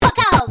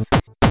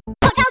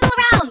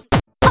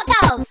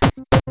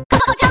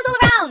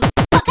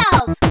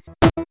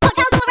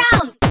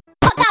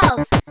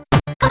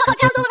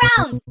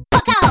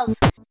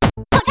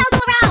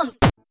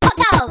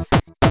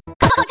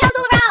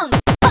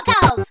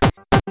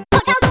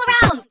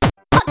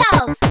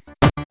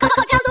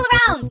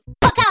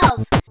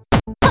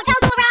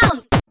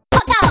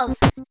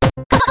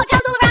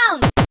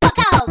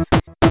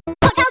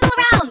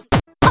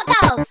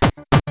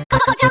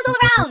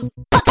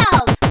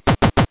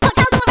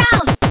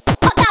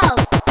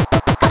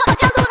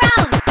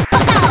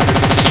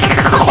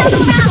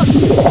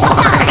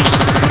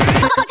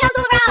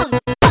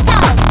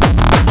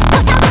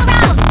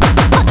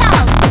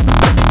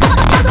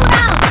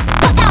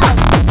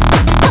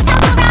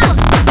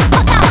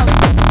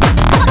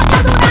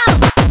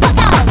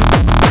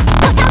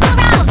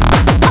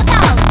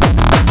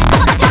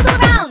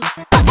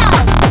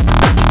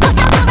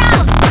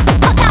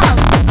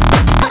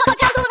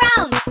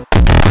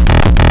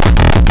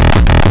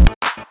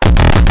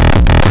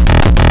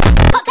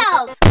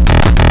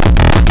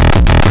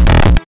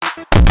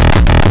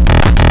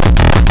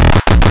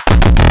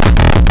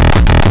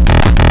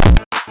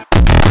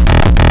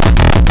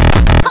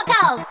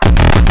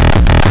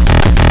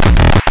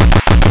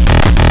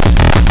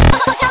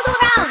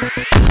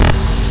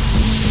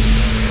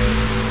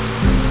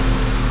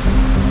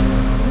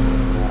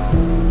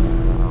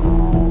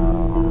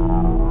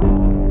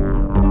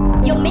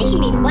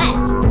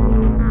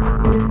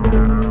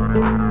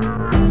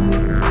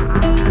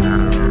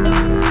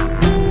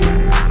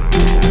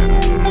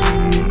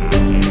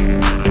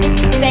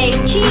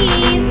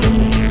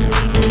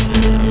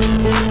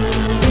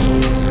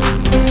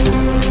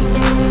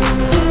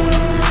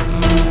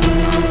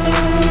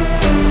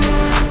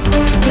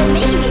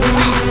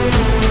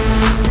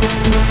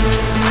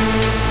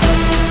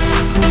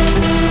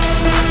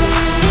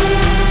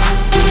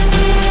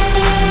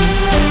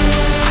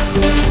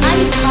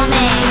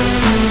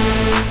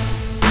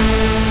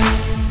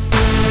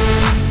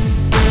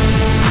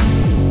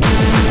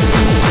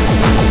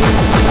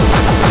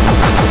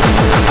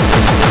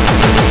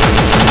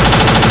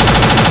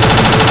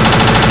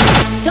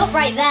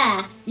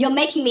You're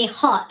making me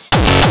hot.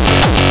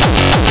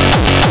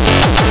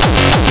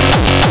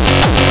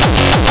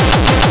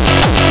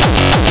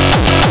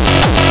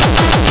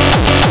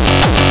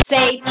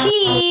 Say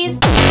cheese.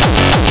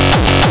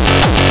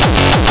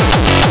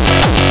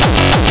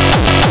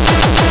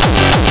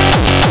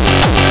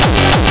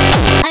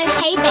 Oh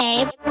hey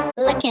babe,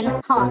 looking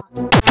hot.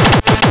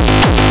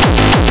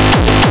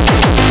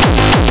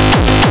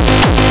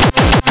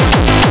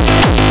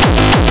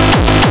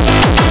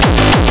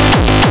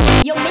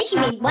 You're making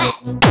me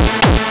wet.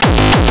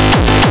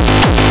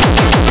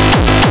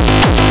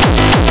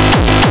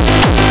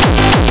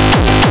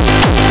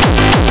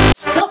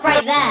 Stop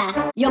right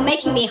there. You're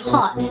making me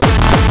hot.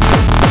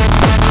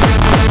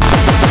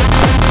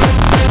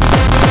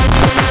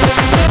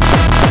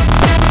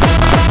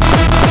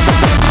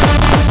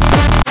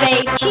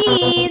 Say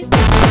cheese.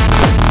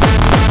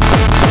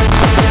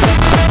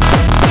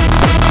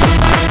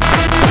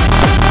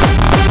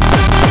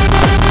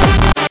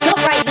 Stop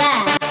right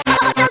there.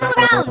 Cocktails all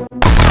around.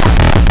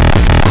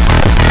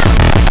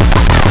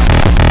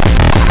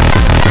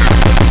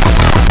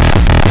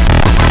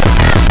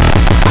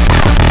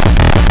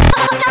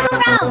 Cocktails all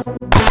around.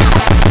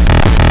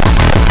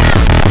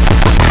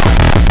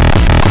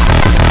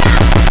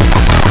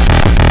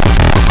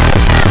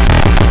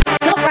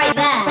 Stop right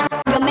there.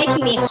 You're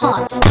making me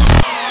hot.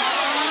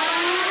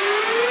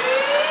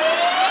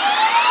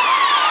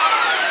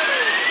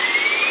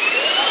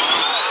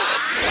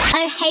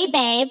 Oh hey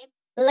babe,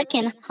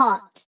 looking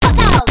hot.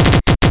 Cocktails!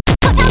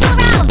 Cocktails all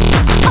around!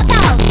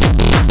 Cocktails!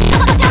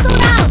 Cocktails all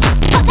around!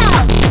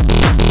 Cocktails!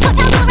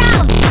 Cocktails all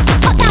around!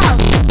 Cocktails!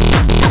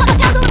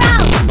 Cocktails all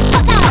around!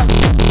 Cocktails!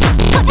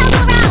 Cocktails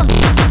all around!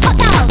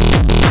 Cocktails!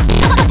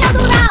 Cocktails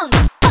all around!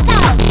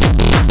 Cocktails!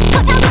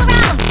 Cocktails all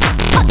around!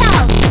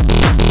 Cocktails!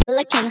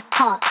 Looking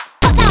hot.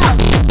 Cocktails!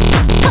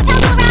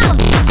 Cocktails all around!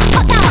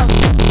 Cocktails!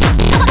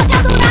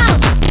 Cocktails all around!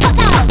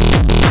 Cocktails!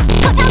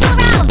 Cocktails all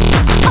around!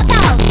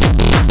 Cocktails!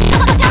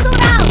 Cocktails all around! Cocktails! Cocktails all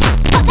around!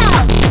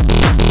 Cocktails!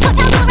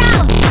 Cocktails all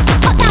around!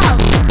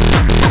 Cocktails!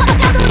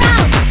 Cocktails all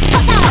around!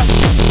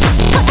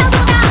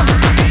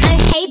 Oh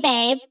hey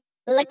babe,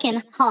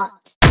 looking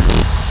hot.